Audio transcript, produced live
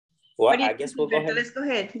Well, I guess we'll go ahead. Let's go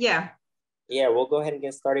ahead. Yeah. Yeah, we'll go ahead and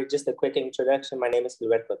get started. Just a quick introduction. My name is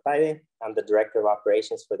Luberto Taide. I'm the Director of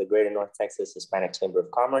Operations for the Greater North Texas Hispanic Chamber of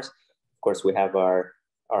Commerce. Of course, we have our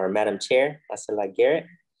Madam Chair, Marcela Garrett,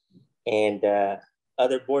 and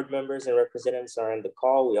other board members and representatives are on the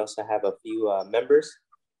call. We also have a few members.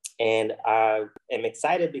 And I am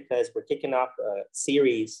excited because we're kicking off a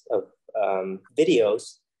series of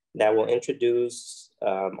videos that will introduce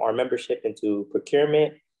our membership into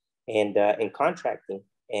procurement and contracting.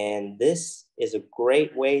 And this is a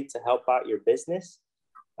great way to help out your business.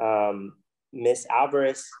 Ms.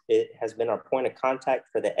 Alvarez has been our point of contact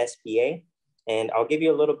for the SBA. And I'll give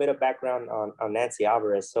you a little bit of background on Nancy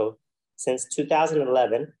Alvarez. So since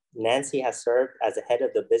 2011, Nancy has served as the head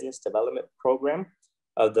of the business development program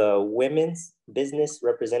of the Women's Business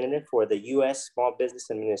Representative for the U.S. Small Business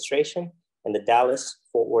Administration and the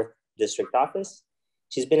Dallas-Fort Worth District Office.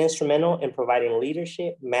 She's been instrumental in providing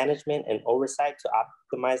leadership, management, and oversight to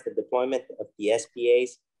optimize the deployment of the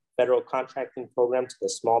SBA's federal contracting program to the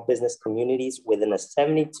small business communities within a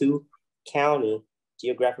 72-county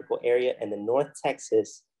geographical area in the North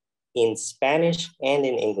Texas in Spanish and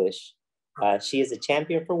in English. She is a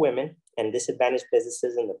champion for women and disadvantaged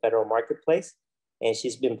businesses in the federal marketplace, and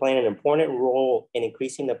she's been playing an important role in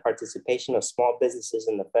increasing the participation of small businesses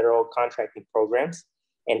in the federal contracting programs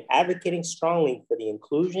and advocating strongly for the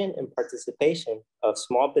inclusion and participation of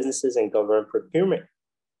small businesses in government procurement.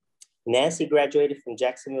 Nancy graduated from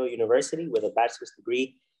Jacksonville University with a bachelor's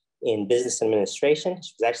degree in business administration.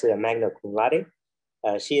 She was actually a magna cum laude.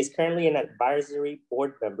 She is currently an advisory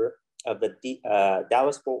board member of the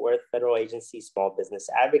Dallas-Fort Worth Federal Agency Small Business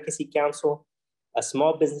Advocacy Council, a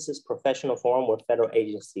small businesses professional forum where federal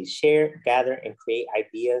agencies share, gather, and create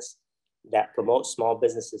ideas that promote small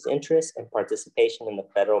businesses' interests and participation in the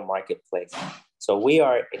federal marketplace. So we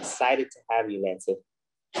are excited to have you, Nancy.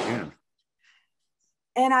 Yeah.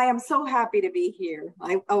 And I am so happy to be here.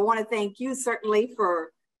 I want to thank you certainly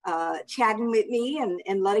for chatting with me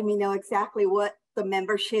and letting me know exactly what the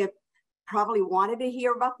membership probably wanted to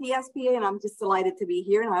hear about the SBA, and I'm just delighted to be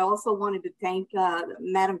here. And I also wanted to thank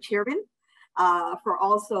Madam Chairman for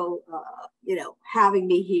also, having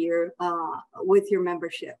me here with your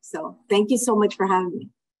membership. So thank you so much for having me.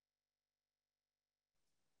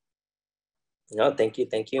 No, thank you.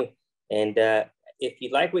 And if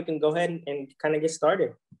you'd like, we can go ahead and kind of get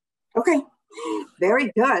started. Okay,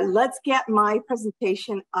 very good. Let's get my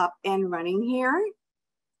presentation up and running here.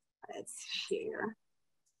 Let's share.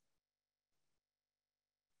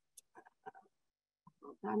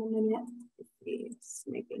 Hold on a minute. Just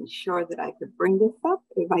making sure that I could bring this up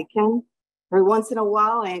if I can. Every once in a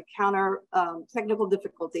while, I encounter technical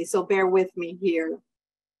difficulties, so bear with me here.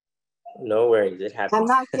 No worries, it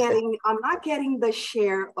happens. I'm not getting the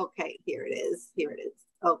share. Okay, here it is.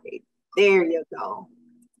 Okay, there you go.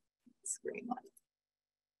 Screen one.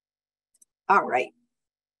 All right.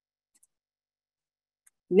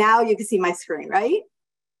 Now you can see my screen, right?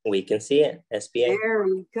 We can see it, SBA.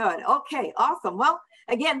 Very good. Okay, awesome. Well,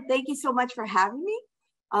 again, thank you so much for having me.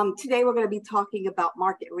 Today, we're going to be talking about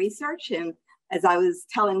market research. And as I was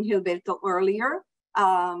telling Gilberto earlier,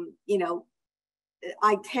 I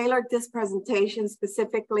tailored this presentation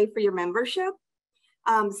specifically for your membership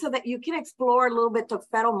so that you can explore a little bit the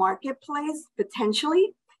federal marketplace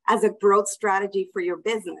potentially as a growth strategy for your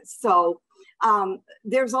business. So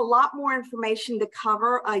there's a lot more information to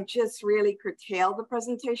cover. I just really curtailed the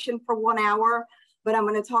presentation for 1 hour, but I'm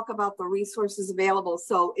going to talk about the resources available.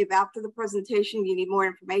 So if after the presentation you need more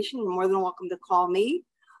information, you're more than welcome to call me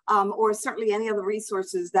or certainly any of the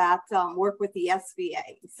resources that work with the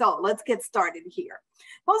SBA. So let's get started here.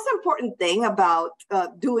 Most important thing about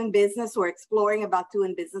doing business or exploring about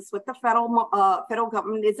doing business with the federal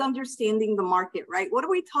government is understanding the market, right? What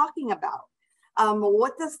are we talking about?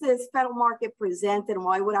 What does this federal market present and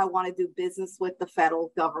why would I want to do business with the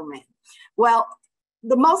federal government? Well,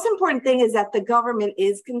 the most important thing is that the government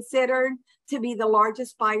is considered to be the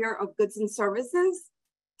largest buyer of goods and services.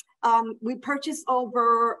 We purchase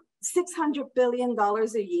over $600 billion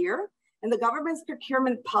a year, and the government's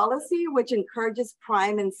procurement policy, which encourages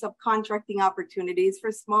prime and subcontracting opportunities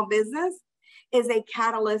for small business, is a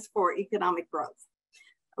catalyst for economic growth.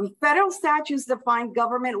 Federal statutes define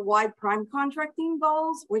government-wide prime contracting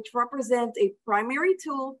goals, which represent a primary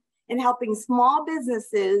tool in helping small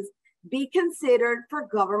businesses be considered for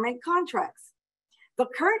government contracts. The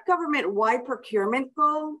current government-wide procurement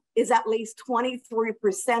goal is at least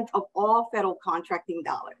 23% of all federal contracting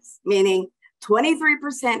dollars, meaning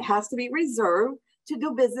 23% has to be reserved to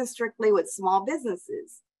do business strictly with small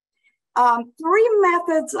businesses. 3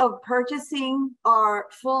 methods of purchasing are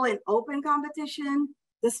full and open competition,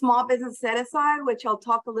 the small business set-aside, which I'll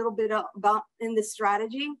talk a little bit about in the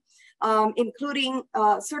strategy, including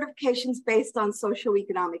certifications based on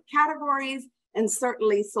socioeconomic categories and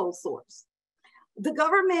certainly sole source. The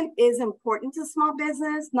government is important to small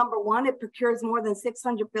business. Number one, it procures more than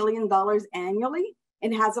 $600 billion annually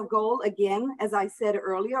and has a goal, again, as I said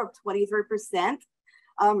earlier, of 23%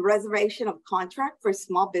 reservation of contract for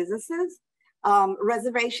small businesses.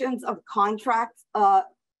 Reservations of contracts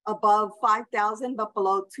above 5,000 but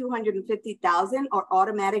below 250,000 are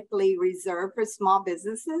automatically reserved for small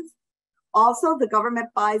businesses. Also, the government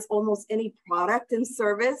buys almost any product and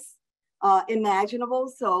service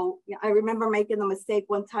imaginable. So I remember making the mistake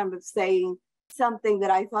one time of saying something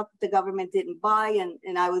that I thought the government didn't buy,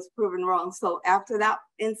 and I was proven wrong. So after that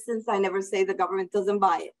instance, I never say the government doesn't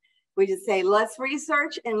buy it. We just say, let's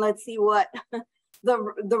research and let's see what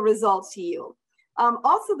the results yield.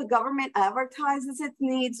 Also, the government advertises its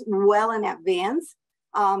needs well in advance.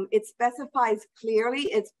 It specifies clearly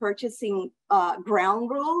its purchasing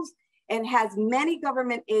ground rules and has many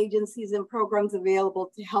government agencies and programs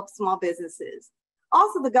available to help small businesses.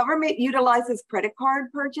 Also, the government utilizes credit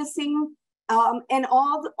card purchasing, and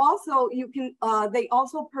also you can, they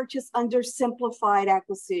also purchase under simplified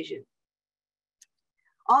acquisition.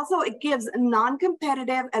 Also, it gives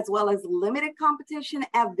non-competitive as well as limited competition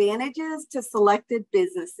advantages to selected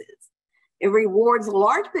businesses. It rewards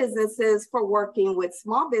large businesses for working with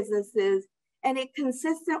small businesses, and it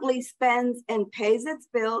consistently spends and pays its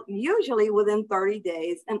bill, usually within 30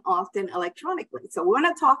 days and often electronically. So we're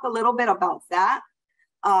going to talk a little bit about that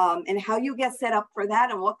and how you get set up for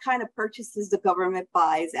that and what kind of purchases the government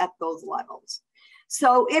buys at those levels.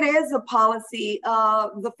 So it is a policy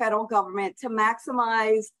of the federal government to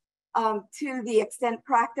maximize to the extent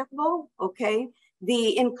practicable, okay,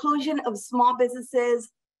 the inclusion of small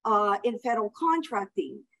businesses in federal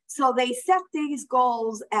contracting. So they set these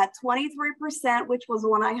goals at 23%, which was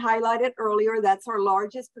one I highlighted earlier. That's our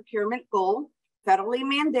largest procurement goal, federally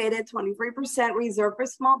mandated 23% reserved for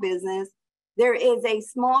small business. There is a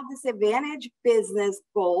small disadvantaged business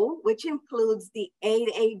goal, which includes the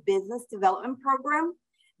 8A business development program.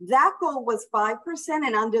 That goal was 5%,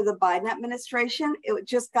 and under the Biden administration, it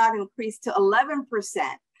just got increased to 11%.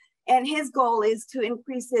 And his goal is to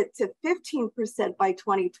increase it to 15% by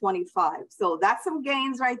 2025. So that's some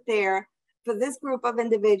gains right there for this group of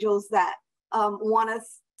individuals that want to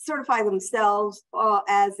certify themselves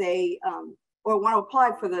as a, or want to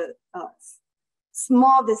apply for the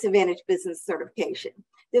small disadvantaged business certification.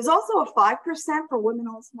 There's also a 5% for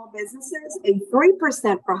women-owned small businesses, a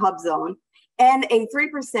 3% for HubZone, and a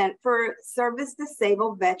 3% for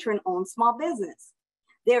service-disabled veteran-owned small business.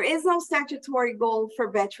 There is no statutory goal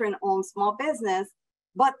for veteran-owned small business,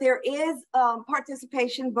 but there is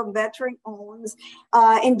participation from veteran-owned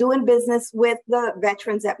in doing business with the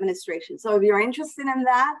Veterans Administration. So if you're interested in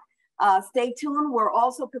that, stay tuned. We're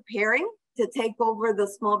also preparing to take over the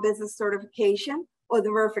small business certification, or the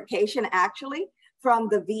verification actually, from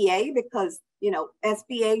the VA, because, you know,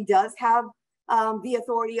 SBA does have the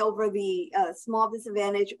authority over the small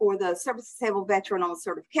disadvantage or the service-disabled veteran-owned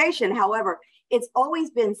certification. However, it's always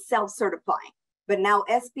been self-certifying, but now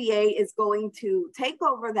SBA is going to take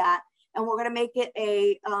over that, and we're going to make it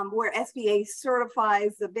a where SBA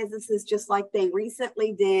certifies the businesses just like they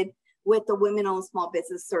recently did with the women-owned small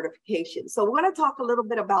business certification. So we're going to talk a little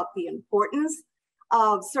bit about the importance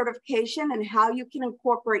of certification and how you can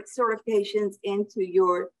incorporate certifications into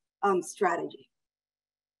your strategy.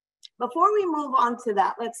 Before we move on to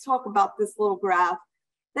that, let's talk about this little graph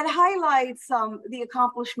that highlights the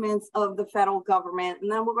accomplishments of the federal government.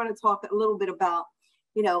 And then we're going to talk a little bit about,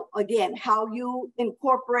 you know, again, how you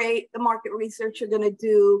incorporate the market research you're going to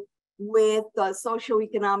do with the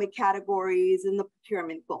socioeconomic categories and the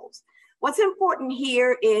procurement goals. What's important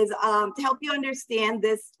here is to help you understand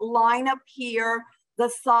this line up here. The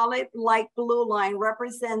solid light blue line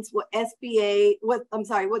represents what SBA,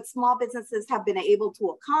 what small businesses have been able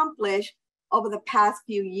to accomplish over the past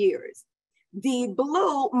few years. The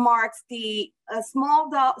blue marks the small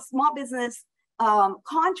business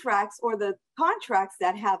contracts, or the contracts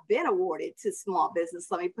that have been awarded to small business,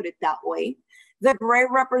 let me put it that way. The gray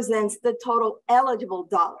represents the total eligible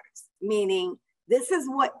dollars, meaning this is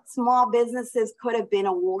what small businesses could have been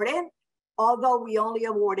awarded, although we only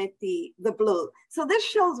awarded the blue. So this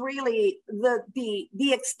shows really the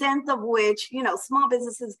extent of which, you know, small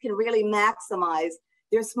businesses can really maximize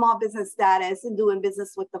their small business status and doing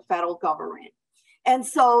business with the federal government. And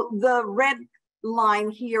so the red line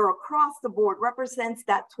here across the board represents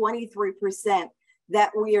that 23%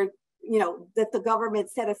 that we are, you know, that the government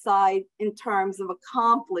set aside in terms of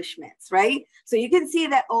accomplishments, right? So you can see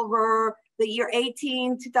that over the year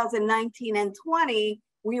 18, 2019, and 20,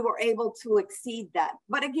 we were able to exceed that.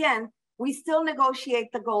 But again, we still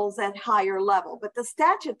negotiate the goals at higher level, but the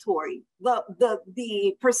statutory,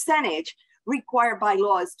 the percentage required by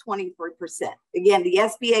law is 23%. Again, the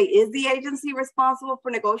SBA is the agency responsible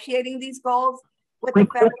for negotiating these goals with the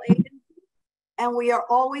federal agency, and we are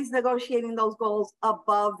always negotiating those goals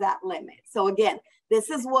above that limit. So again, this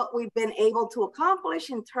is what we've been able to accomplish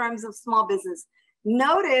in terms of small business.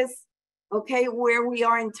 Notice, okay, where we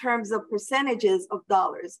are in terms of percentages of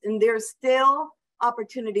dollars, and there's still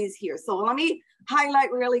opportunities here. So let me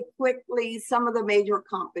highlight really quickly some of the major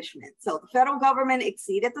accomplishments. So the federal government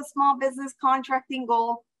exceeded the small business contracting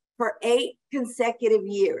goal for 8 consecutive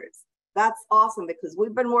years. That's awesome because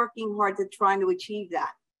we've been working hard to trying to achieve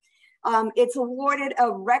that. It's awarded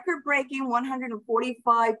a record-breaking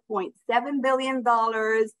 $145.7 billion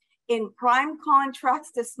in prime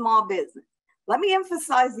contracts to small business. Let me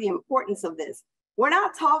emphasize the importance of this. We're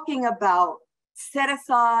not talking about set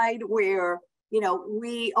aside where,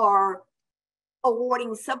 we are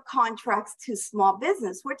awarding subcontracts to small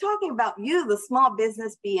business. We're talking about you, the small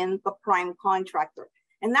business, being the prime contractor.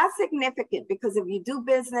 And that's significant because if you do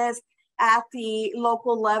business at the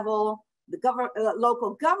local level, the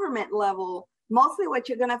local government level, mostly what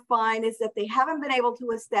you're going to find is that they haven't been able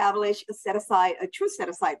to establish a true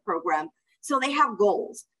set-aside program. So they have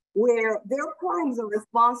goals where their primes are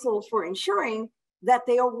responsible for ensuring that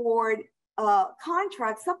they award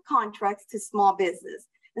subcontracts to small business.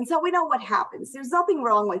 And so we know what happens. There's nothing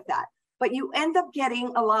wrong with that, but you end up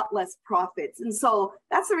getting a lot less profits. And so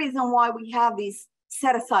that's the reason why we have these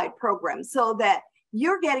set-aside programs, so that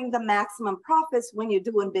you're getting the maximum profits when you're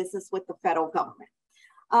doing business with the federal government.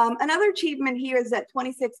 Another achievement here is that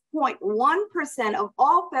 26.1% of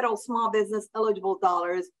all federal small business eligible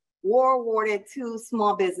dollars were awarded to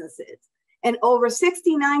small businesses. And over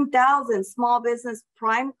 69,000 small business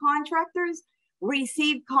prime contractors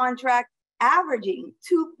received contract averaging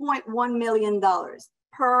 $2.1 million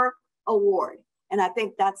per award. And I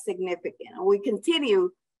think that's significant. And we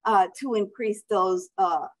continue to increase those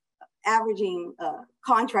averaging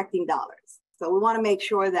contracting dollars. So we want to make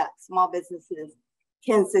sure that small businesses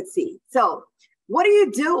can succeed. So what do you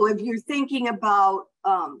do if you're thinking about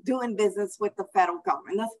doing business with the federal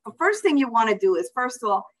government? That's the first thing you want to do is, first of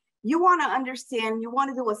all, you want to understand, you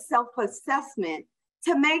want to do a self-assessment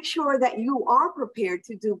to make sure that you are prepared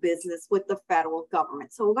to do business with the federal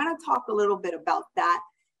government. So we're going to talk a little bit about that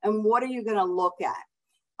and what are you going to look at.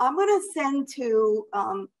 I'm going to send to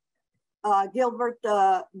Gilbert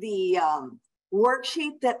the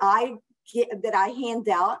worksheet that I hand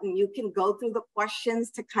out, and you can go through the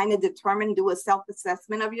questions to kind of determine, do a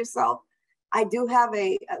self-assessment of yourself. I do have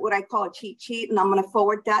what I call a cheat sheet, and I'm going to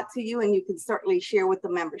forward that to you, and you can certainly share with the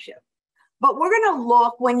membership. But we're going to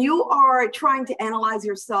look, when you are trying to analyze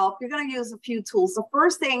yourself, you're going to use a few tools. The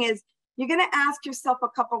first thing is you're going to ask yourself a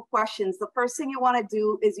couple of questions. The first thing you want to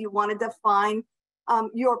do is you want to define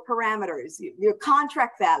your parameters, your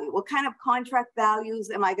contract value. What kind of contract values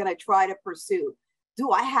am I going to try to pursue?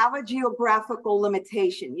 Do I have a geographical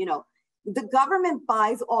limitation? The government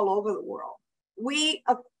buys all over the world. We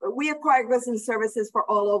acquire goods and services for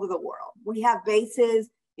all over the world. We have bases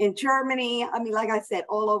in Germany, like I said,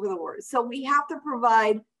 all over the world. So we have to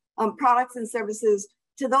provide products and services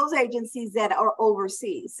to those agencies that are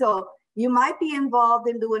overseas. So you might be involved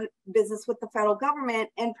in doing business with the federal government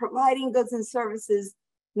and providing goods and services,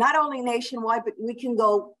 not only nationwide, but we can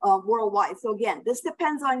go worldwide. So again, this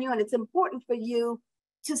depends on you, and it's important for you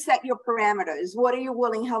to set your parameters. What are you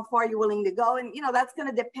willing, how far are you willing to go? And that's going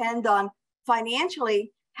to depend on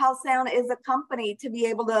financially, how sound is a company to be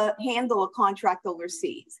able to handle a contract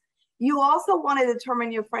overseas. You also want to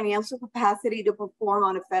determine your financial capacity to perform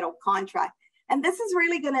on a federal contract. And this is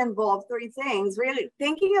really going to involve 3 things, really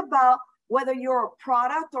thinking about whether you're a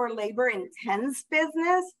product or labor intense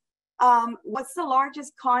business. What's the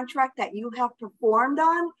largest contract that you have performed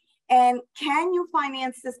on? And can you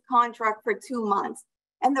finance this contract for 2 months?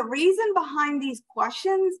 And the reason behind these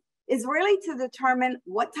questions is really to determine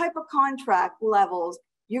what type of contract levels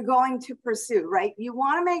you're going to pursue, right? You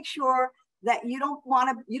want to make sure that you don't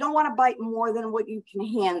want to bite more than what you can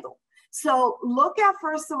handle. So look at,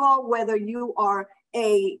 first of all, whether you are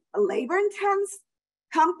a labor intense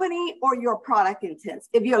company or you're product intense.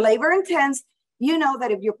 If you're labor intense, you know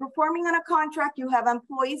that if you're performing on a contract, you have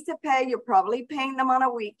employees to pay, you're probably paying them on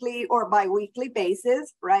a weekly or bi-weekly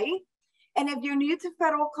basis, right? And if you're new to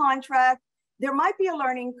federal contract, there might be a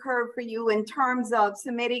learning curve for you in terms of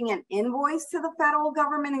submitting an invoice to the federal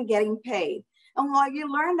government and getting paid. And while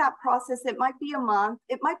you learn that process, it might be a month,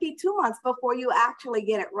 it might be 2 months before you actually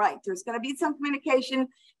get it right. There's going to be some communication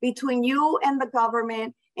between you and the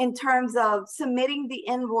government in terms of submitting the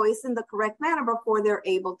invoice in the correct manner before they're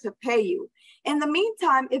able to pay you. In the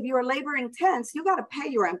meantime, if you're labor intense, you got to pay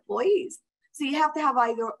your employees. So you have to have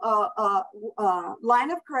either a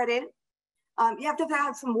line of credit, you have to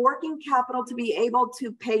have some working capital to be able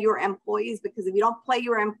to pay your employees, because if you don't pay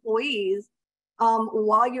your employees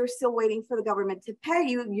while you're still waiting for the government to pay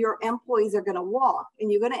you, your employees are going to walk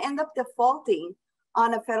and you're going to end up defaulting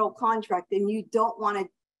on a federal contract. And you don't want to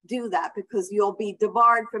do that because you'll be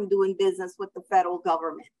debarred from doing business with the federal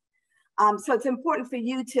government. So it's important for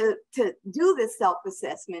you to do this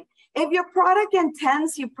self-assessment. If your product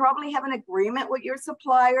intends, you probably have an agreement with your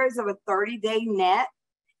suppliers of a 30-day net.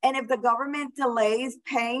 And if the government delays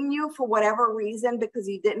paying you for whatever reason, because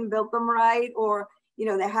you didn't build them right, or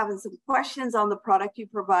they're having some questions on the product you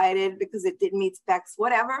provided because it didn't meet specs,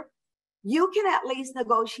 whatever, you can at least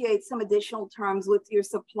negotiate some additional terms with your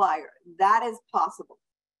supplier. That is possible.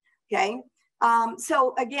 Okay.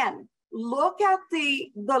 So again, look at the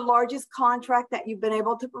largest contract that you've been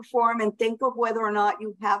able to perform and think of whether or not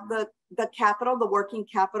you have the capital, the working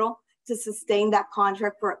capital to sustain that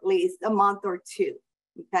contract for at least a month or two.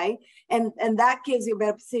 Okay. And that gives you a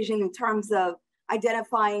better position in terms of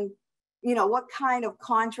identifying, what kind of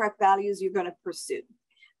contract values you're going to pursue.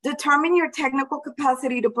 Determine your technical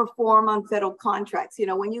capacity to perform on federal contracts.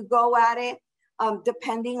 When you go at it,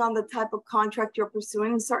 depending on the type of contract you're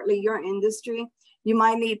pursuing, certainly your industry, you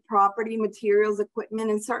might need property, materials,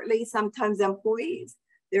 equipment, and certainly sometimes employees.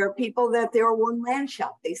 There are people that they're a one-man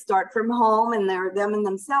shop. They start from home and they're them and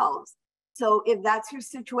themselves. So if that's your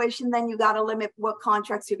situation, then you got to limit what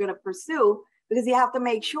contracts you're going to pursue, because you have to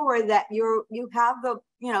make sure that you have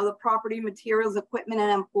the property, materials, equipment, and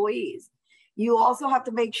employees. You also have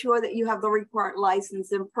to make sure that you have the required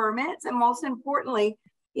license and permits. And most importantly,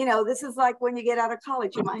 this is like when you get out of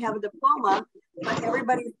college, you might have a diploma, but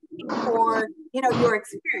everybody's looking for, your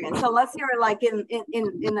experience. Unless you're like in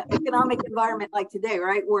an economic environment like today,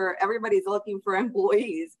 right, where everybody's looking for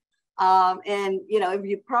employees. If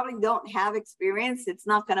you probably don't have experience, it's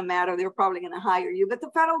not going to matter. They're probably going to hire you. But the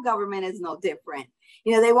federal government is no different.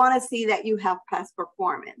 They want to see that you have past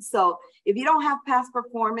performance. So if you don't have past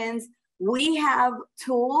performance, we have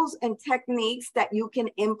tools and techniques that you can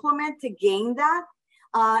implement to gain that.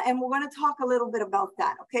 And we're going to talk a little bit about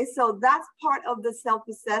that. Okay, so that's part of the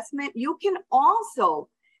self-assessment. You can also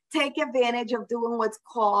take advantage of doing what's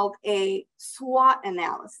called a SWOT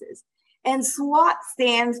analysis. And SWOT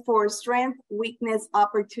stands for strength, weakness,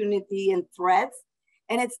 opportunity, and threats.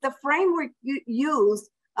 And it's the framework you use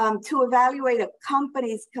to evaluate a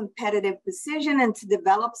company's competitive position and to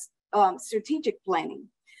develop strategic planning.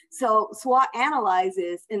 So SWOT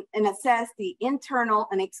analyzes and assess the internal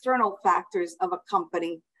and external factors of a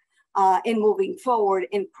company in moving forward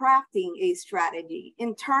in crafting a strategy.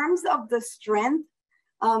 In terms of the strength,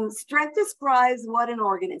 strength describes what an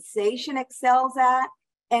organization excels at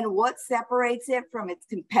and what separates it from its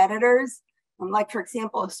competitors. Like, for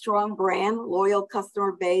example, a strong brand, loyal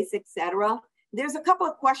customer base, etc. There's a couple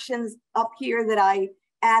of questions up here that I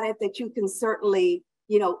added that you can certainly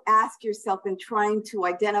ask yourself in trying to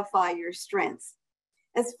identify your strengths.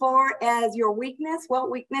 As far as your weakness, well,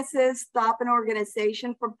 weaknesses stop an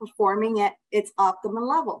organization from performing at its optimal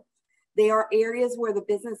level. They are areas where the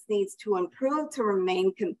business needs to improve to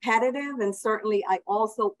remain competitive. And certainly I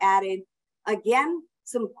also added, again,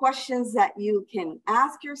 some questions that you can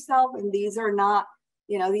ask yourself. And these are not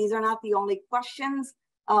the only questions.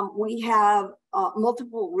 We have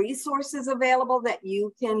multiple resources available that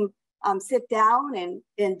you can sit down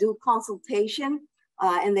and do consultation,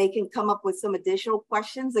 and they can come up with some additional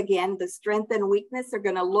questions. Again, the strength and weakness are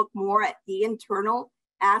going to look more at the internal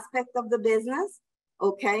aspect of the business,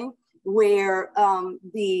 okay, where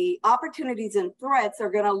the opportunities and threats are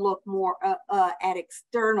going to look more at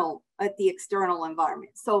the external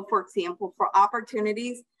environment. So, for example, for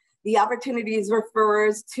opportunities, the opportunities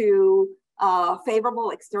refers to favorable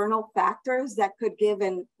external factors that could give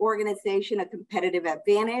an organization a competitive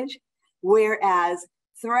advantage, whereas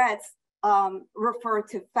threats refer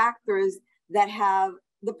to factors that have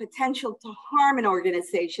the potential to harm an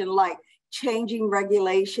organization, like changing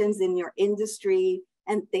regulations in your industry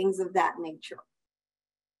and things of that nature.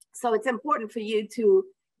 So it's important for you to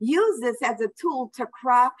use this as a tool to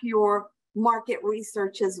craft your market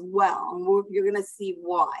research as well. And you're going to see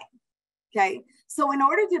why. Okay, so in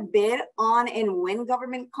order to bid on and win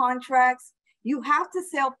government contracts, you have to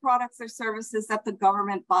sell products or services that the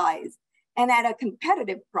government buys and at a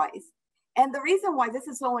competitive price. And the reason why this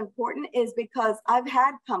is so important is because I've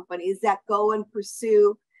had companies that go and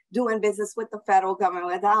pursue doing business with the federal government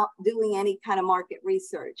without doing any kind of market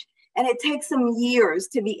research. And it takes them years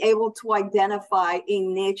to be able to identify a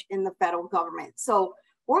niche in the federal government. So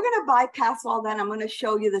we're going to bypass all that. I'm going to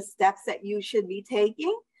show you the steps that you should be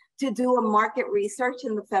taking to do a market research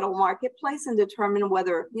in the federal marketplace and determine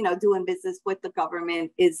whether, doing business with the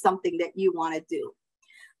government is something that you want to do.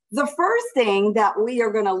 The first thing that we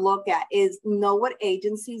are going to look at is know what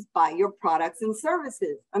agencies buy your products and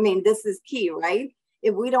services. I mean, this is key, right?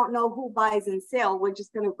 If we don't know who buys and sells, we're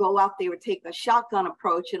just going to go out there and take a shotgun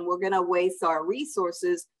approach, and we're going to waste our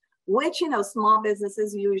resources, which, small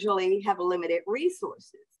businesses usually have limited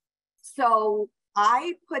resources. So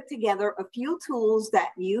I put together a few tools that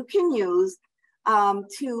you can use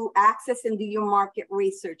to access and do your market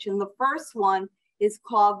research. And the first one is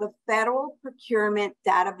called the Federal Procurement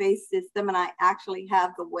Database System. And I actually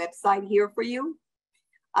have the website here for you.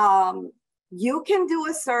 You can do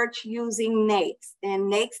a search using NAICS,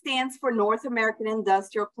 and NAICS stands for North American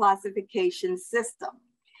Industrial Classification System.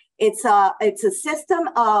 It's a system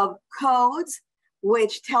of codes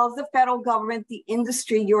which tells the federal government the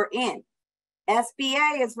industry you're in.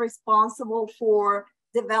 SBA is responsible for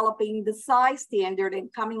developing the size standard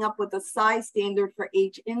and coming up with a size standard for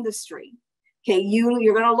each industry. Okay,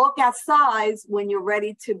 you're going to look at size when you're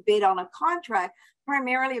ready to bid on a contract.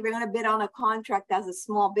 Primarily, if you're going to bid on a contract as a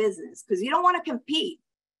small business, because you don't want to compete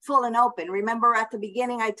full and open. Remember at the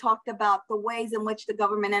beginning, I talked about the ways in which the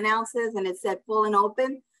government announces, and it said full and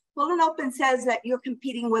open. Full and open says that you're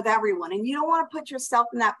competing with everyone, and you don't want to put yourself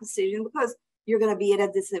in that position because you're going to be at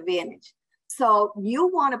a disadvantage. So you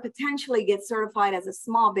want to potentially get certified as a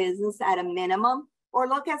small business at a minimum, or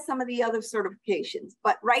look at some of the other certifications.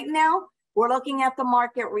 But right now, we're looking at the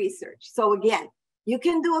market research. So again, you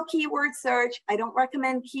can do a keyword search. I don't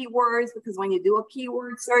recommend keywords because when you do a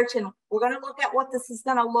keyword search, and we're going to look at what this is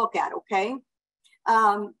going to look at, okay?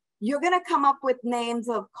 You're going to come up with names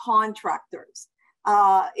of contractors.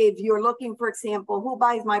 If you're looking, for example, who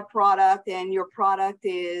buys my product, and your product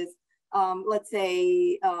is, let's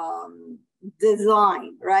say,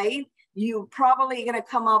 design, right? You probably going to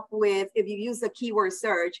come up with, if you use the keyword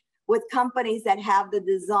search, with companies that have the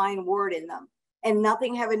design word in them and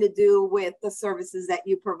nothing having to do with the services that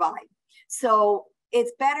you provide. So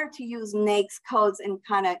it's better to use NAICS codes and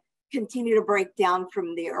kind of continue to break down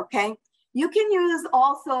from there, okay? You can use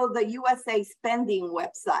also the USA Spending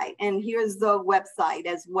website, and here's the website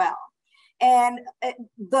as well. And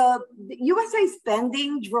the USA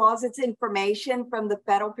Spending draws its information from the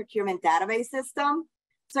Federal Procurement Database System.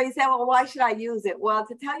 So you say, well, why should I use it? Well,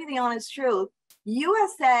 to tell you the honest truth,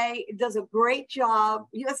 USA does a great job,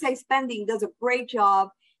 USA Spending does a great job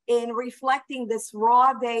in reflecting this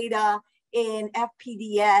raw data in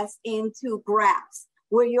FPDS into graphs,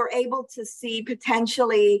 where you're able to see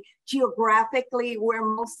potentially geographically where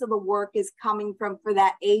most of the work is coming from for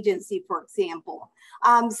that agency, for example.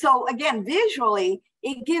 So again, visually,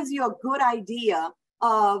 it gives you a good idea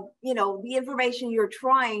of, the information you're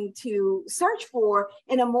trying to search for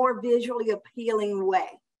in a more visually appealing way.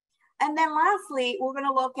 And then lastly, we're going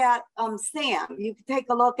to look at SAM. You can take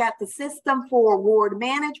a look at the System for Award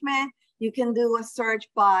Management. You can do a search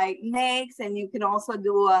by NAICS, and you can also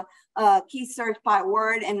do a key search by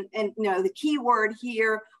word. And the keyword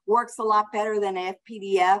here works a lot better than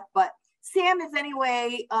FPDF. But SAM is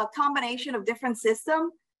anyway a combination of different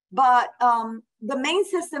systems. But the main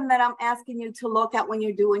system that I'm asking you to look at when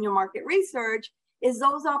you're doing your market research is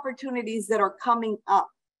those opportunities that are coming up,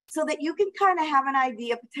 so that you can kind of have an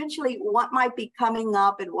idea potentially what might be coming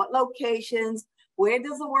up and what locations, where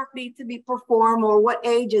does the work need to be performed, or what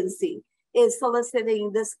agency is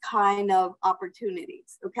soliciting this kind of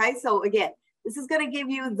opportunities, okay? So again, this is gonna give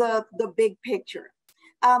you the big picture.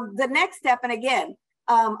 The next step, and again,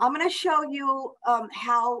 I'm gonna show you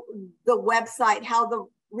how the website, how the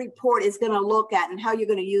report is gonna look at and how you're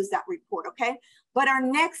gonna use that report, okay? But our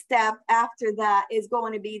next step after that is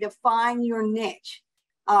going to be to find your niche.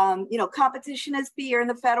 Competition is fierce in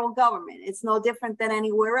the federal government. It's no different than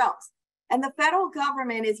anywhere else. And the federal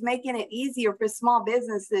government is making it easier for small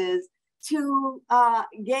businesses to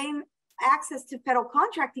gain access to federal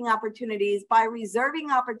contracting opportunities by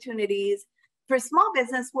reserving opportunities for small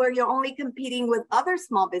business where you're only competing with other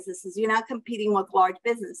small businesses. You're not competing with large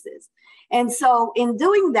businesses. And so in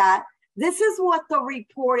doing that, this is what the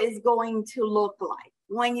report is going to look like.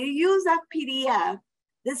 When you use FPDF,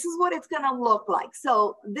 this is what it's going to look like.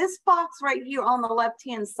 So this box right here on the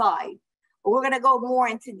left-hand side, we're going to go more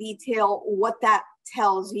into detail what that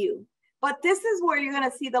tells you. But this is where you're going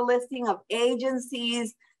to see the listing of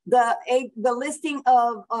agencies, the listing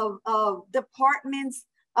of departments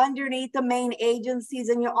underneath the main agencies.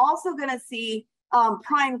 And you're also going to see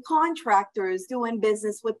prime contractors doing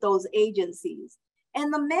business with those agencies. In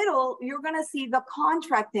the middle, you're going to see the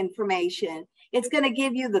contract information. It's going to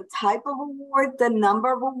give you the type of award, the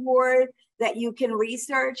number of award that you can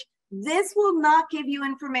research. This will not give you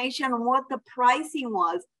information on what the pricing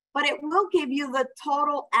was, but it will give you the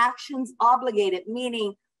total actions obligated,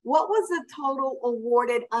 meaning what was the total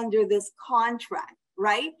awarded under this contract,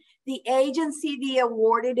 right? The agency that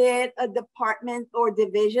awarded it, a department or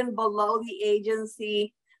division below the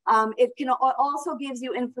agency. It can also gives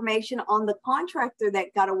you information on the contractor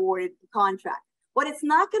that got awarded the contract. What it's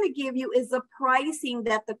not going to give you is the pricing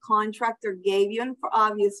that the contractor gave you, and for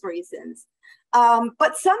obvious reasons.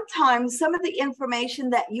 But sometimes some of the information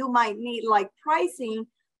that you might need, like pricing,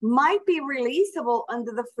 might be releasable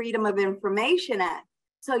under the Freedom of Information Act.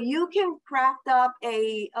 So you can craft up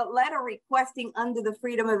a letter requesting under the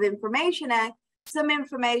Freedom of Information Act some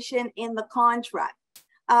information in the contract.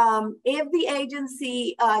 If the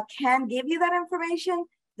agency can give you that information,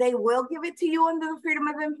 they will give it to you under the Freedom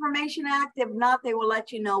of Information Act. If not, they will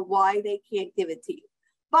let you know why they can't give it to you.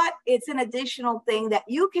 But it's an additional thing that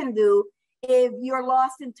you can do if you're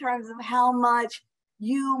lost in terms of how much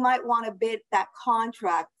you might want to bid that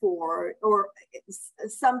contract for, or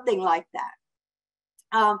something like that.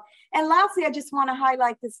 And lastly, I just want to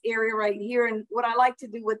highlight this area right here. And what I like to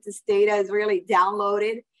do with this data is really download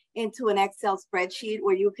it into an Excel spreadsheet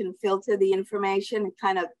where you can filter the information and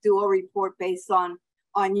kind of do a report based on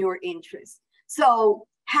your interest. So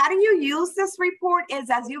how do you use this report is,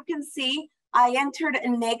 as you can see, I entered a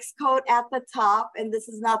NAICS code at the top, and this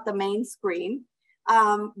is not the main screen,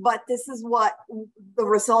 but this is what the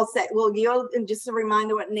results that will yield. And just a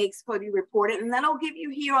reminder what NAICS code you reported. And then I'll give you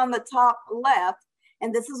here on the top left,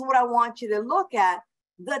 and this is what I want you to look at,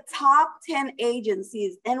 the top 10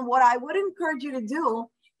 agencies. And what I would encourage you to do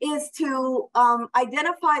is to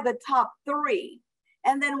identify the top 3.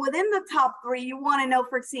 And then within the top 3, you want to know,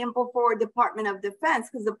 for example, for Department of Defense,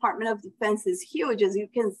 because Department of Defense is huge. As you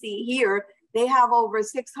can see here, they have over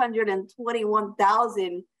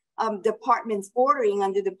 621,000 departments ordering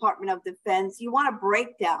under Department of Defense. You want to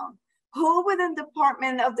break down who within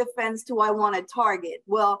Department of Defense do I want to target?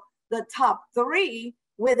 Well, the top 3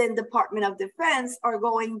 within Department of Defense are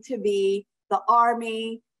going to be the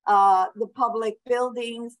Army, the public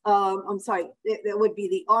buildings, it would be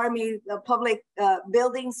the Army, the public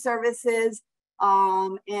building services,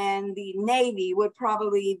 and the Navy would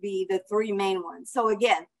probably be the 3 main ones. So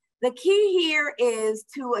again, the key here is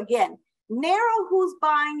to, again, narrow who's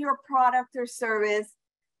buying your product or service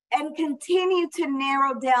and continue to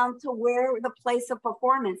narrow down to where the place of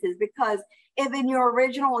performance is. Because if in your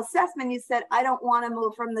original assessment, you said, I don't want to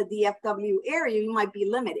move from the DFW area, you might be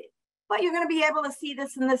limited. But you're going to be able to see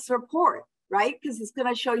this in this report, right? Because it's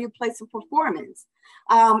going to show you place of performance.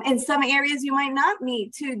 In some areas, you might not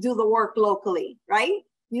need to do the work locally, right?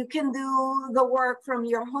 You can do the work from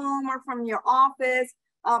your home or from your office,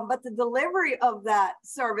 but the delivery of that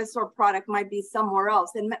service or product might be somewhere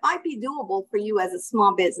else, and it might be doable for you as a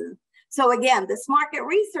small business. So again, this market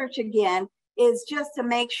research, again, is just to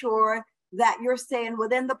make sure that you're staying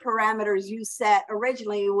within the parameters you set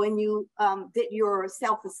originally when you did your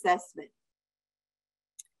self-assessment.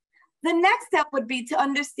 The next step would be to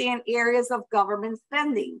understand areas of government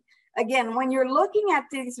spending. Again, when you're looking at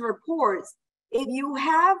these reports, if you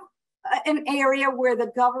have an area where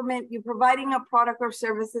the government, you're providing a product or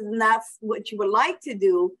services, and that's what you would like to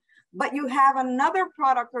do, but you have another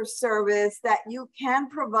product or service that you can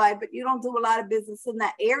provide, but you don't do a lot of business in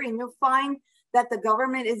that area, and you'll find that the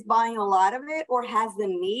government is buying a lot of it or has the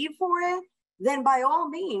need for it, then by all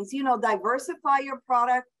means, diversify your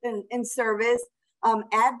product and service,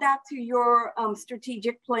 add that to your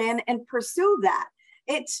strategic plan and pursue that.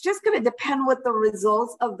 It's just going to depend what the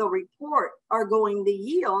results of the report are going to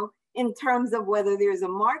yield in terms of whether there's a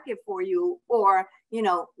market for you or,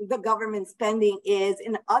 the government spending is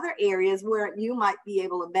in other areas where you might be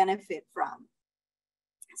able to benefit from.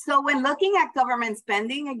 So when looking at government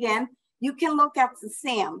spending, again, you can look at the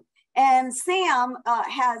SAM. And SAM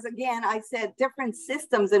has, again, I said, different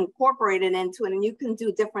systems incorporated into it, and you can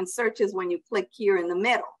do different searches when you click here in the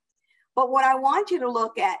middle. But what I want you to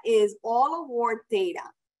look at is all award data.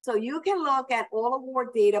 So you can look at all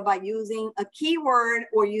award data by using a keyword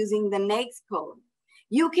or using the NAICS code.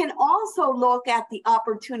 You can also look at the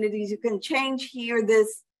opportunities. You can change here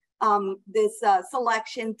this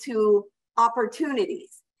selection to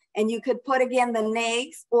opportunities. And you could put, again, the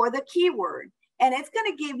NAICS or the keyword. And it's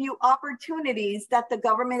going to give you opportunities that the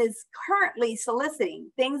government is currently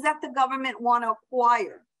soliciting, things that the government want to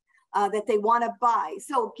acquire. that they want to buy.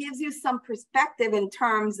 So it gives you some perspective in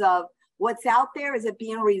terms of what's out there. Is it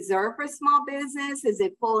being reserved for small business? Is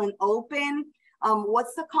it full and open?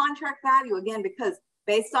 What's the contract value? Again, because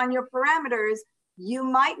based on your parameters, you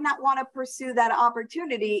might not want to pursue that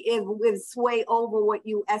opportunity if it's way over what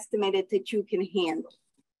you estimated that you can handle.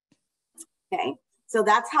 Okay, so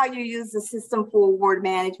that's how you use the system for award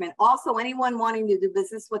management. Also, anyone wanting to do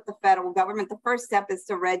business with the federal government, the first step is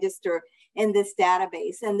to register in this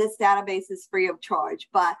database. And this database is free of charge,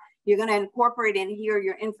 but you're going to incorporate in here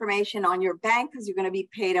your information on your bank because you're going to be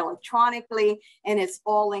paid electronically, and it's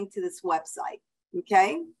all linked to this website.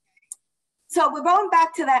 Okay. So we're going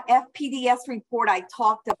back to that FPDS report I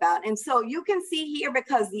talked about. And so you can see here,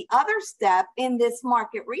 because the other step in this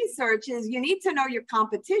market research is you need to know your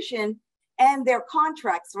competition and their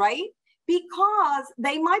contracts, right? Because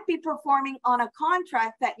they might be performing on a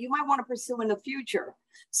contract that you might want to pursue in the future.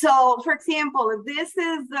 So for example, if this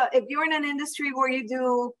is, if you're in an industry where you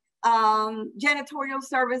do janitorial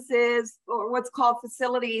services or what's called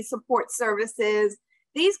facility support services,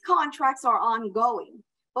 these contracts are ongoing.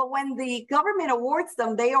 But when the government awards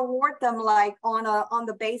them, they award them like on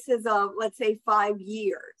the basis of, let's say, 5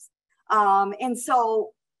 years. And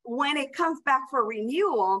so when it comes back for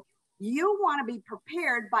renewal, you want to be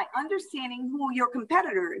prepared by understanding who your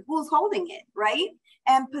competitor is, who's holding it, right?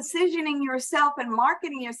 And positioning yourself and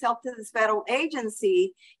marketing yourself to this federal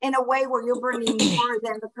agency in a way where you're bringing more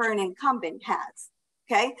than the current incumbent has.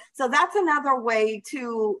 Okay, so that's another way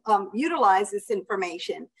to utilize this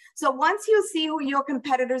information. So once you see who your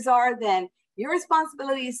competitors are, then your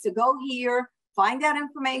responsibility is to go here, find out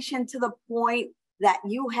information to the point that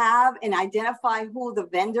you have and identify who the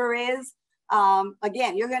vendor is.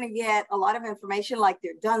 Again, you're going to get a lot of information like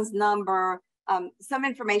their DUNS number, some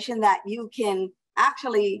information that you can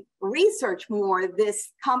actually research more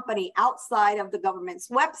this company outside of the government's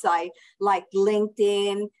website, like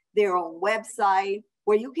LinkedIn, their own website,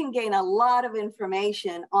 where you can gain a lot of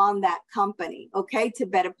information on that company, okay, to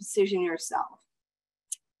better position yourself.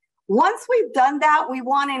 Once we've done that, we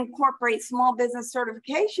want to incorporate small business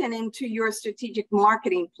certification into your strategic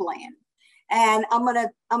marketing plan. And I'm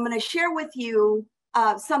gonna share with you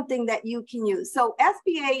something that you can use. So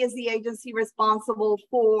SBA is the agency responsible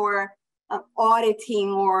for auditing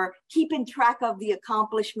or keeping track of the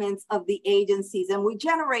accomplishments of the agencies. And we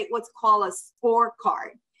generate what's called a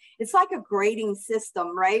scorecard. It's like a grading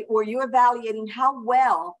system, right? Where you're evaluating how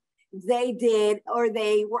well they did or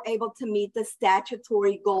they were able to meet the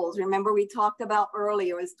statutory goals. Remember, we talked about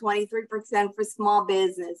earlier, it's 23% for small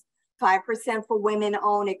business, 5% for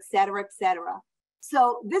women-owned, et cetera, et cetera.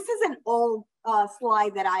 So this is an old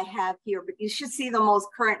slide that I have here, but you should see the most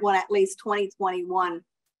current one, at least 2021,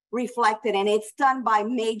 reflected, and it's done by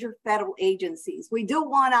major federal agencies. We do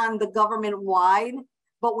one on the government-wide,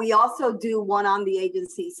 but we also do one on the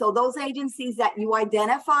agency. So those agencies that you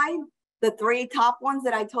identified, the 3 top ones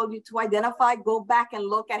that I told you to identify, go back and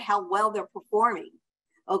look at how well they're performing,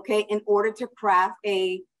 okay, in order to craft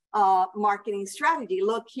a marketing strategy.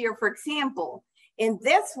 Look here, for example, in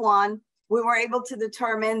this one, we were able to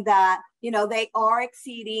determine that, you know, they are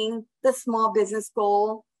exceeding the small business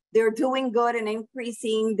goal. They're doing good and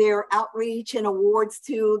increasing their outreach and awards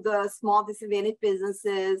to the small disadvantaged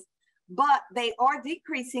businesses, but they are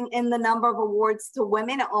decreasing in the number of awards to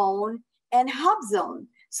women-owned and HubZone.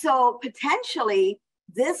 So potentially,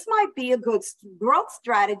 this might be a good growth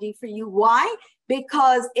strategy for you. Why?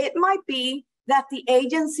 Because it might be that the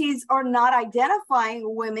agencies are not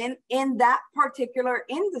identifying women in that particular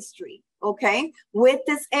industry, okay, with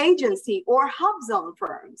this agency or HubZone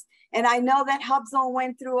firms. And I know that HubZone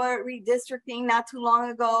went through a redistricting not too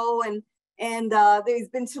long ago, and there's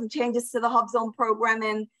been some changes to the HubZone program,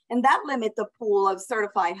 and that limit the pool of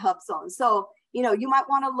certified HubZone. So, you know, you might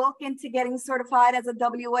want to look into getting certified as a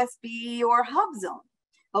WSB or HubZone.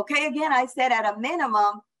 Okay, again, I said at a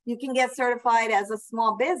minimum, you can get certified as a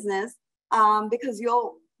small business because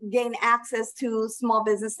you'll gain access to small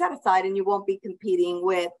business set aside and you won't be competing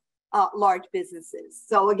with large businesses.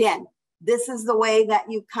 So again, this is the way that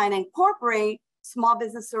you kind of incorporate small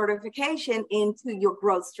business certification into your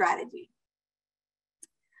growth strategy.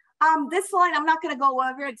 This slide, I'm not going to go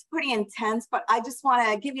over, it's pretty intense, but I just want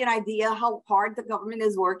to give you an idea how hard the government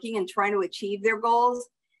is working and trying to achieve their goals.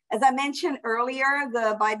 As I mentioned earlier,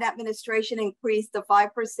 the Biden administration increased the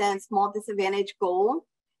 5% small disadvantage goal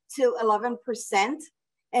to 11%.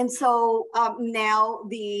 And so now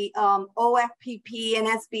the OFPP and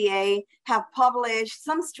SBA have published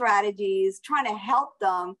some strategies trying to help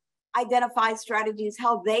them identify strategies,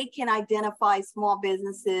 how they can identify small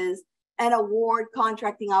businesses and award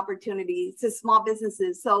contracting opportunities to small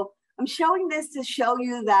businesses. So I'm showing this to show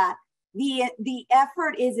you that the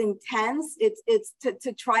effort is intense. It's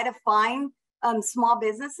to try to find small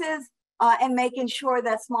businesses and making sure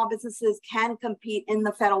that small businesses can compete in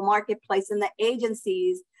the federal marketplace, and the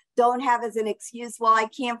agencies don't have as an excuse, well, I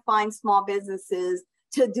can't find small businesses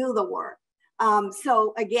to do the work.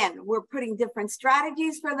 So again, we're putting different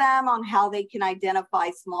strategies for them on how they can identify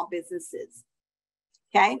small businesses.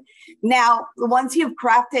 Okay. Now, once you've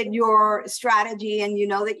crafted your strategy and you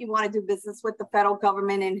know that you want to do business with the federal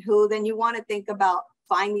government and who, then you want to think about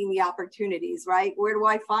finding the opportunities, right? Where do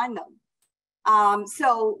I find them?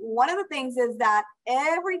 So one of the things is that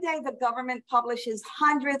every day the government publishes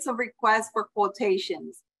hundreds of requests for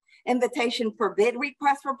quotations, invitation for bid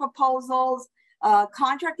requests for proposals.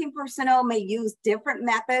 Contracting personnel may use different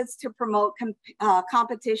methods to promote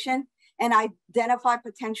competition and identify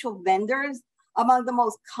potential vendors. Among the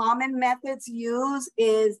most common methods used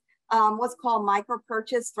is what's called micro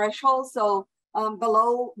purchase threshold. So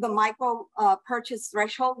below the micro purchase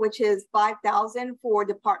threshold, which is $5,000 for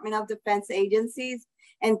Department of Defense agencies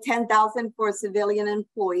and $10,000 for civilian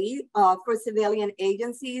employees, for civilian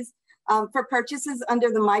agencies. For purchases under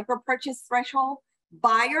the micro purchase threshold,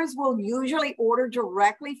 buyers will usually order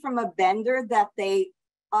directly from a vendor that they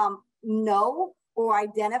know or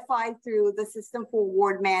identify through the System for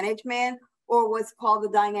Award Management, or what's called the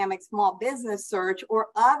Dynamic Small Business Search, or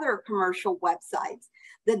other commercial websites.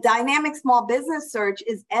 The Dynamic Small Business Search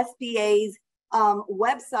is SBA's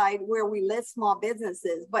website where we list small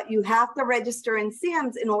businesses, but you have to register in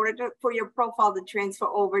SIMS in order for your profile to transfer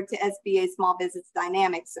over to SBA Small Business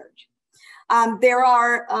Dynamic Search. There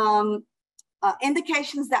are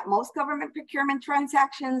indications that most government procurement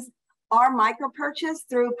transactions are micro purchased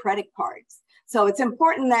through credit cards. So it's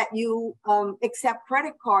important that you accept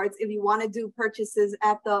credit cards if you want to do purchases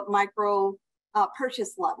at the micro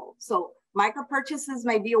purchase level. So micro purchases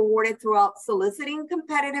may be awarded throughout soliciting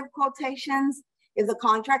competitive quotations if the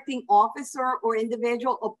contracting officer or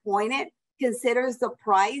individual appointed considers the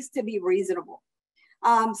price to be reasonable.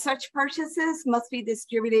 Such purchases must be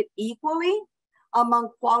distributed equally among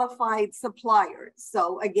qualified suppliers.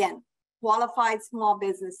 So again, qualified small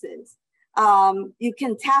businesses. You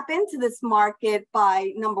can tap into this market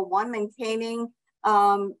by, number one, maintaining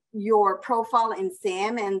your profile in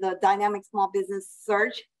SAM and the Dynamic Small Business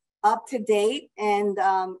Search up to date and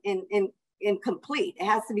complete. It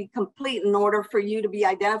has to be complete in order for you to be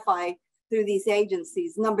identified through these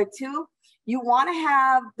agencies. Number two, you want to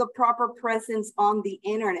have the proper presence on the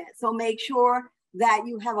internet. So make sure that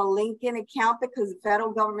you have a LinkedIn account, because the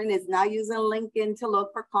federal government is now using LinkedIn to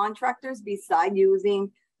look for contractors beside using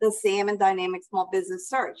the SAM and Dynamic Small Business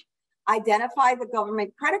Search. Identify the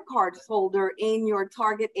government credit card holder in your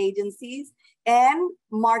target agencies and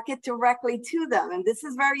market directly to them. And this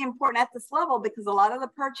is very important at this level, because a lot of the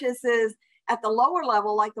purchases at the lower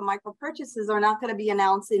level, like the micro purchases, are not going to be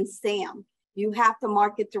announced in SAM. You have to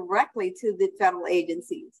market directly to the federal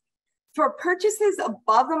agencies. For purchases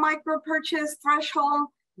above the micro purchase threshold,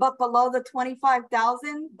 but below the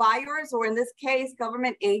 25,000, buyers, or in this case,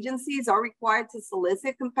 government agencies, are required to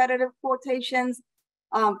solicit competitive quotations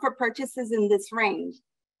for purchases in this range.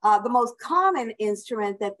 The most common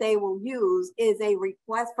instrument that they will use is a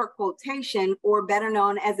request for quotation, or better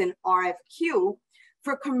known as an RFQ,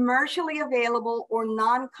 for commercially available or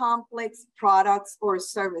non-complex products or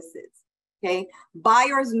services. Okay,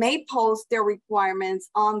 buyers may post their requirements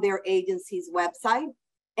on their agency's website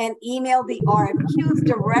and email the RFQs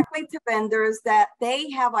directly to vendors that they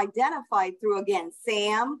have identified through, again,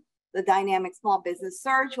 SAM, the Dynamic Small Business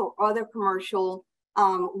Search, or other commercial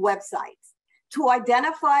websites. To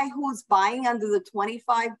identify who's buying under the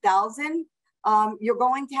 25,000, you're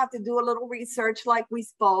going to have to do a little research like we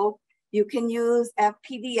spoke. You can use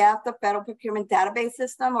FPDF, the Federal Procurement Database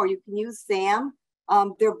System, or you can use SAM.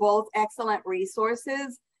 They're both excellent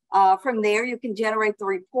resources. From there, you can generate the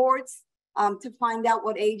reports to find out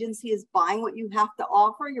what agency is buying what you have to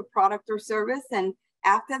offer, your product or service. And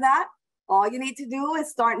after that, all you need to do is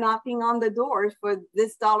start knocking on the doors for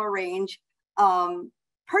this dollar range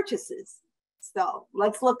purchases. So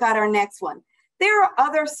let's look at our next one. There are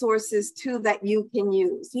other sources too that you can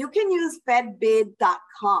use. You can use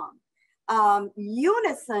fedbid.com.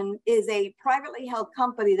 Unison is a privately held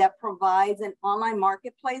company that provides an online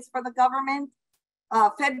marketplace for the government.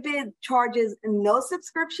 FedBid charges no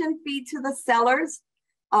subscription fee to the sellers.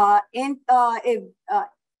 If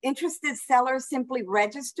interested sellers simply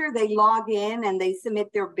register, they log in and they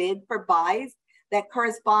submit their bid for buys that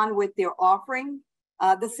correspond with their offering.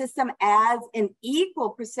 The system adds an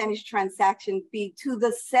equal percentage transaction fee to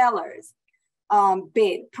the seller's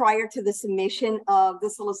bid prior to the submission of the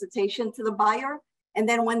solicitation to the buyer. And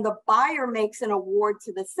then when the buyer makes an award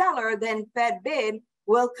to the seller, then FedBid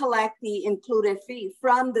will collect the included fee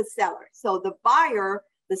from the seller. So the buyer,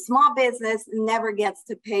 the small business, never gets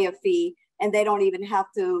to pay a fee, and they don't even have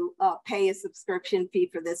to pay a subscription fee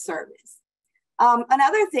for this service.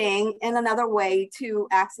 Another thing and another way to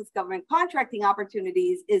access government contracting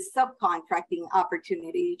opportunities is subcontracting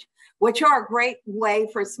opportunities, which are a great way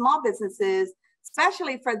for small businesses,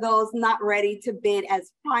 especially for those not ready to bid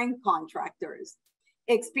as prime contractors.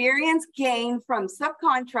 Experience gained from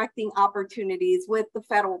subcontracting opportunities with the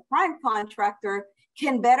federal prime contractor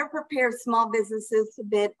can better prepare small businesses to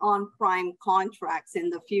bid on prime contracts in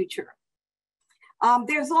the future.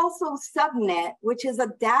 There's also Subnet, which is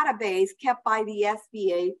a database kept by the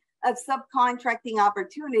SBA of subcontracting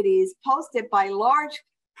opportunities posted by large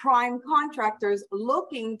prime contractors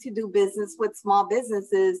looking to do business with small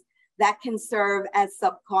businesses that can serve as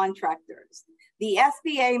subcontractors. The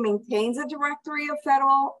SBA maintains a directory of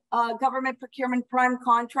federal government procurement prime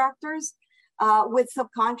contractors with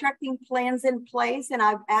subcontracting plans in place, and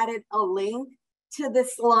I've added a link to the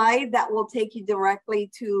slide that will take you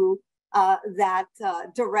directly to that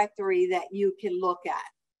directory that you can look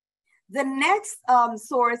at. The next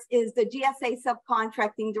source is the GSA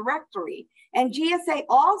subcontracting directory. And GSA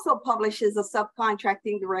also publishes a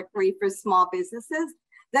subcontracting directory for small businesses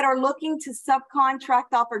that are looking to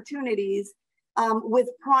subcontract opportunities with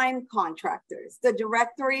prime contractors. The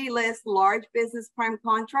directory lists large business prime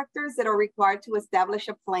contractors that are required to establish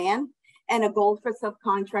a plan and a goal for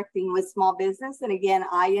subcontracting with small business. And again,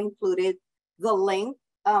 I included the link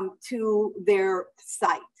to their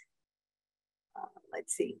site.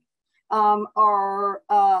 Let's see. Our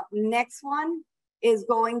next one is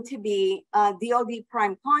going to be DoD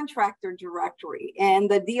Prime Contractor Directory. And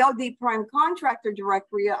the DoD Prime Contractor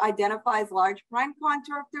Directory identifies large prime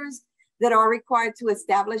contractors that are required to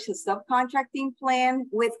establish a subcontracting plan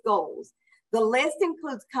with goals. The list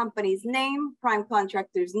includes company's name, prime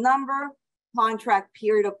contractor's number, contract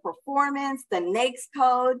period of performance, the NAICS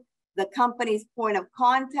code, the company's point of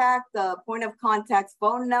contact, the point of contact's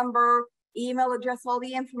phone number, email address, all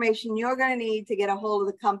the information you're going to need to get a hold of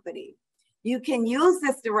the company. You can use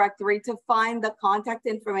this directory to find the contact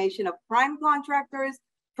information of prime contractors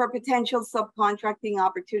for potential subcontracting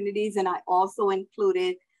opportunities, and I also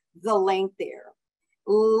included the link there.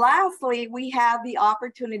 Lastly, we have the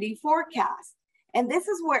opportunity forecast. And this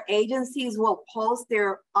is where agencies will post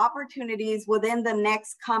their opportunities within the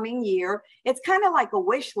next coming year. It's kind of like a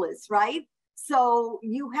wish list, right? So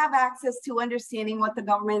you have access to understanding what the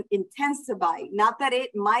government intends to buy. Not that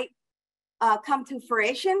it might come to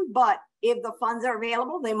fruition, but if the funds are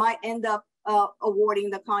available, they might end up awarding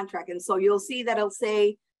the contract. And so you'll see that it'll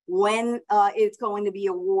say when it's going to be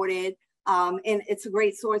awarded. And it's a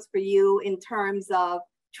great source for you in terms of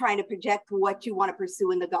trying to project what you want to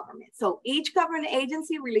pursue in the government. So each government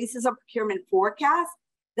agency releases a procurement forecast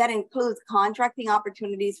that includes contracting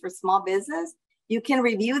opportunities for small business. You can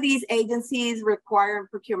review these agencies' required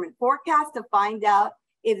procurement forecast to find out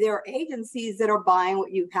if there are agencies that are buying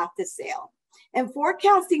what you have to sell. And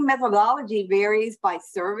forecasting methodology varies by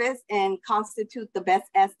service and constitute the best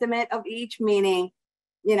estimate of each, meaning,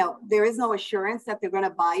 you know, there is no assurance that they're going to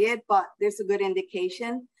buy it, but there's a good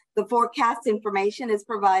indication. The forecast information is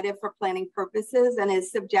provided for planning purposes and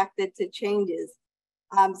is subjected to changes.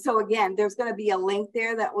 So again, there's going to be a link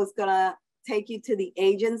there that was going to take you to the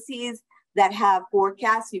agencies that have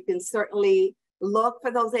forecasts. You can certainly look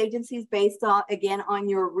for those agencies based on, again, on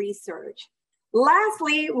your research.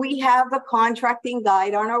 Lastly, we have the contracting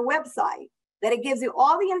guide on our website that it gives you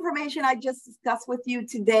all the information I just discussed with you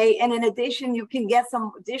today. And in addition, you can get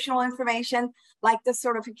some additional information like the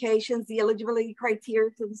certifications, the eligibility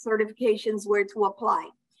criteria to the certifications, where to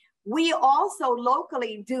apply. We also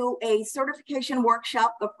locally do a certification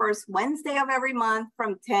workshop the first Wednesday of every month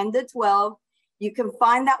from 10 to 12. You can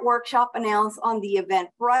find that workshop announced on the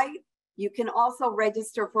Eventbrite. You can also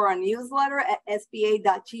register for our newsletter at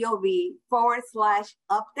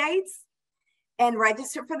sba.gov/updates. And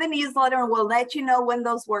register for the newsletter, and we'll let you know when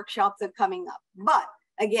those workshops are coming up. But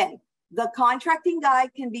again, the contracting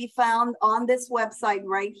guide can be found on this website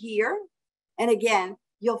right here. And again,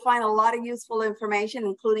 you'll find a lot of useful information,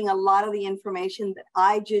 including a lot of the information that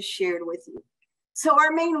I just shared with you. So our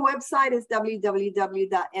main website is www.sba.gov.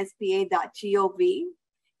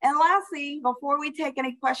 And lastly, before we take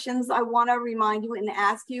any questions, I want to remind you and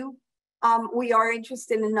ask you, we are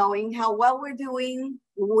interested in knowing how well we're doing,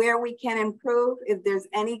 where we can improve, if there's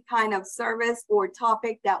any kind of service or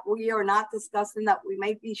topic that we are not discussing that we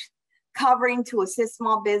might be covering to assist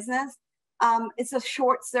small business. It's a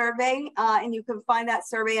short survey, and you can find that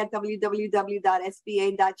survey at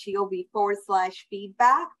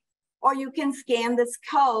www.sba.gov/feedback, or you can scan this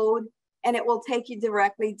code and it will take you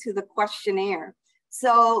directly to the questionnaire.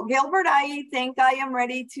 So Gilbert, I think I am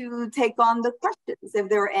ready to take on the questions if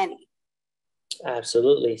there are any.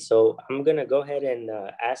 Absolutely. So I'm going to go ahead and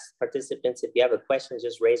ask participants, if you have a question,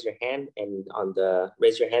 just raise your hand and on the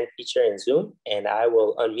raise your hand feature in Zoom, and I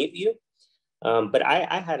will unmute you. But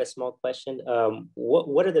I had a small question.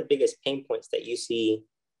 What are the biggest pain points that you see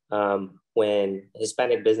when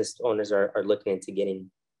Hispanic business owners are looking into getting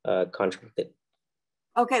contracted?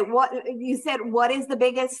 Okay, what you said, what is the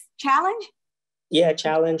biggest challenge? Yeah,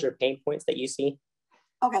 challenge or pain points that you see.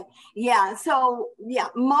 Okay, yeah, so yeah,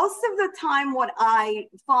 most of the time what I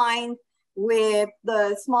find with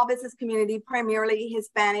the small business community, primarily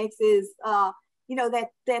Hispanics, is you know, that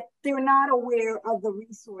they're not aware of the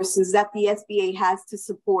resources that the SBA has to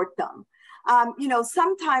support them. You know,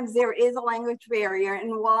 sometimes there is a language barrier,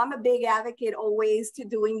 and while I'm a big advocate always to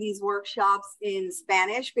doing these workshops in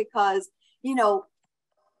Spanish, because, you know,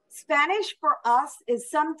 Spanish for us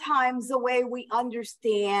is sometimes the way we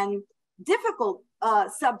understand difficult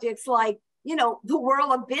subjects like, you know, the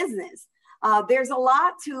world of business. There's a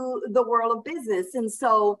lot to the world of business. And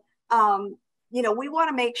so, you know, we want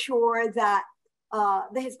to make sure that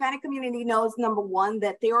the Hispanic community knows, number one,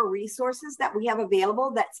 that there are resources that we have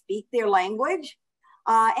available that speak their language.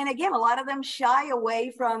 And again, a lot of them shy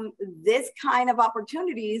away from this kind of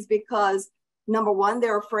opportunities because, number one,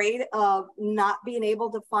 they're afraid of not being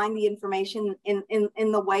able to find the information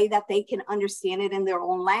in the way that they can understand it in their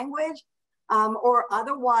own language. Or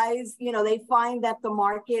otherwise, you know, they find that the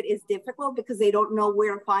market is difficult because they don't know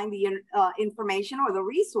where to find the information or the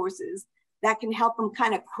resources that can help them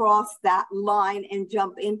kind of cross that line and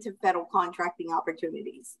jump into federal contracting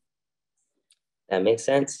opportunities. That makes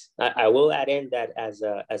sense. I will add in that as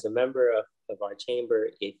a member of our chamber,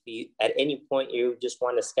 if you at any point you just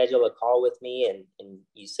want to schedule a call with me and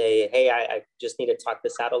you say, hey, I just need to talk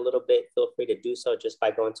this out a little bit, feel free to do so just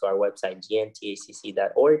by going to our website,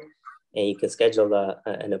 GNTHCC.org, and you can schedule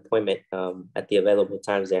an appointment at the available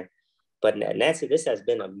times there. But Nancy, this has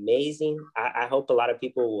been amazing. I hope a lot of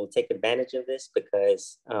people will take advantage of this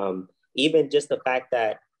because even just the fact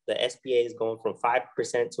that the SBA is going from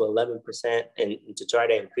 5% to 11% and to try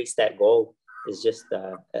to increase that goal is just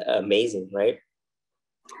amazing, right?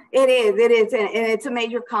 It is, and it's a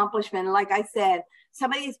major accomplishment. Like I said,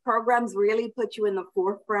 some of these programs really put you in the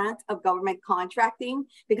forefront of government contracting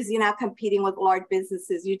because you're not competing with large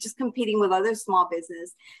businesses. You're just competing with other small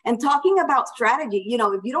business. And talking about strategy, you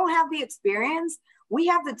know, if you don't have the experience, we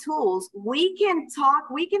have the tools. We can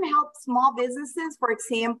help small businesses, for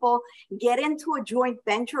example, get into a joint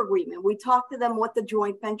venture agreement. We talk to them what the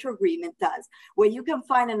joint venture agreement does, where you can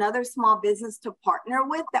find another small business to partner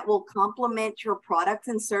with that will complement your products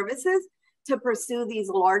and services to pursue these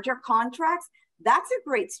larger contracts. That's a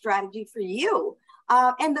great strategy for you.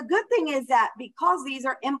 And the good thing is that because these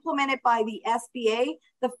are implemented by the SBA,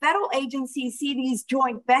 the federal agencies see these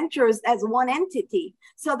joint ventures as one entity.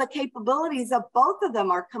 So the capabilities of both of them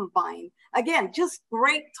are combined. Again, just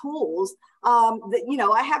great tools that, you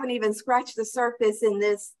know, I haven't even scratched the surface in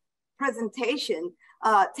this presentation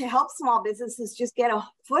to help small businesses just get a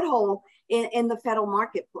foothold in the federal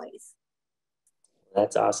marketplace.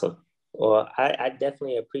 That's awesome. Well, I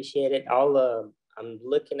definitely appreciate it. I'm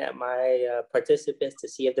looking at my participants to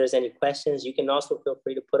see if there's any questions. You can also feel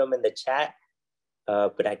free to put them in the chat,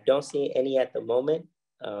 but I don't see any at the moment.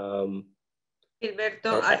 Gilberto,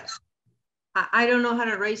 I don't know how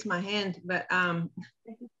to raise my hand, but okay.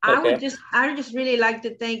 I just really like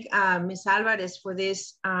to thank Ms. Alvarez for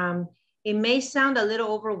this. It may sound a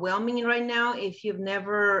little overwhelming right now if you've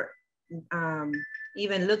never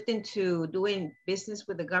even looked into doing business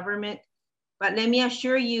with the government. But let me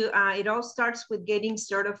assure you, it all starts with getting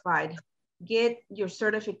certified. Get your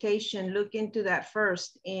certification, look into that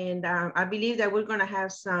first. And I believe that we're gonna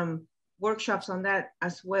have some workshops on that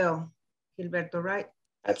as well, Gilberto, right?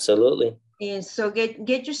 Absolutely. And so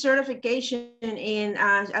get your certification, and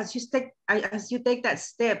as you take that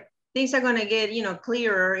step, things are gonna get, you know,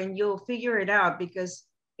 clearer, and you'll figure it out. Because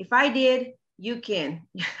if I did, you can,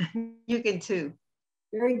 you can too.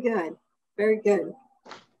 Very good, very good.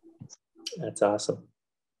 That's awesome.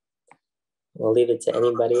 We'll leave it to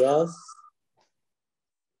anybody else.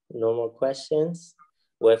 No more questions.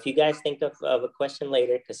 Well, if you guys think of a question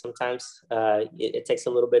later, because sometimes it takes a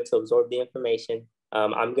little bit to absorb the information,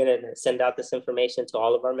 I'm going to send out this information to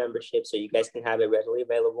all of our membership so you guys can have it readily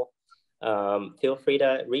available. Feel free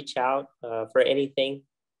to reach out for anything.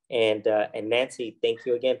 And Nancy, thank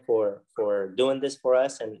you again for doing this for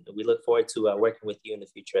us. And we look forward to working with you in the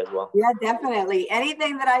future as well. Yeah, definitely.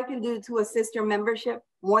 Anything that I can do to assist your membership,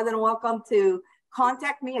 more than welcome to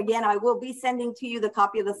contact me. Again, I will be sending to you the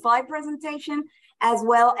copy of the slide presentation, as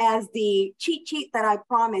well as the cheat sheet that I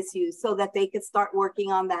promised you, so that they could start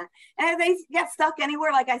working on that. And if they get stuck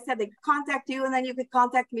anywhere, like I said, they contact you, and then you could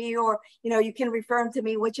contact me, or you can refer them to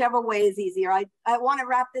me, whichever way is easier. I want to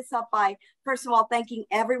wrap this up by, first of all, thanking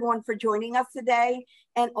everyone for joining us today,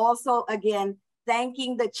 and also, again,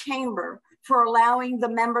 thanking the Chamber for allowing the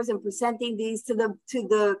members and presenting these to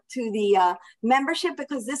the membership,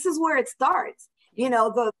 because this is where it starts.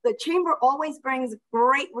 The Chamber always brings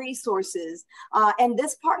great resources, and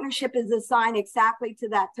this partnership is designed exactly to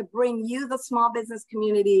that, to bring you, the small business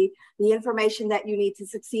community, the information that you need to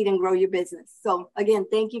succeed and grow your business. So again,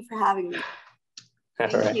 thank you for having me.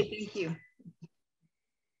 Thank you.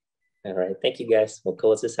 All right, thank you guys. We'll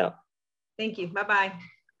close this out. Thank you. Bye-bye.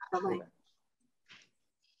 Bye-bye.